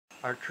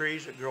are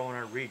trees that grow in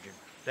our region.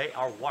 They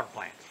are water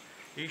plants.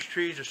 These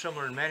trees are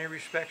similar in many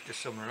respects to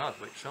similar in others.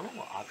 But some of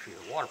them obviously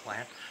are water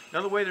plants.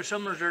 Another way they're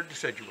similar is they're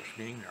deciduous,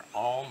 meaning they're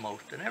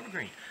almost an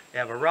evergreen. They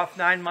have a rough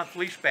 9-month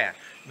leaf span.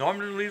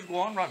 Normally the leaves go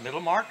on around middle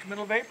of March,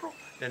 middle of April.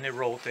 Then they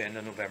roll at the end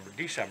of November,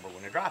 December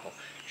when they drop them.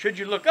 Should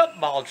you look up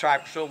bald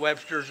cypress or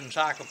Webster's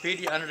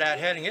Encyclopedia under that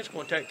heading, it's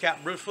going to tell you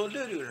Captain Bruce full of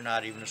doo-doo. They're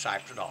not even a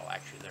cypress at all.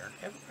 Actually, they're an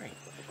evergreen.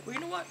 Well,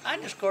 you know what? I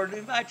just cordially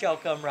invite y'all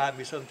to come ride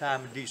me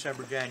sometime in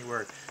December,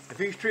 January. If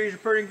these trees are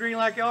pretty green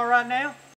like y'all right now,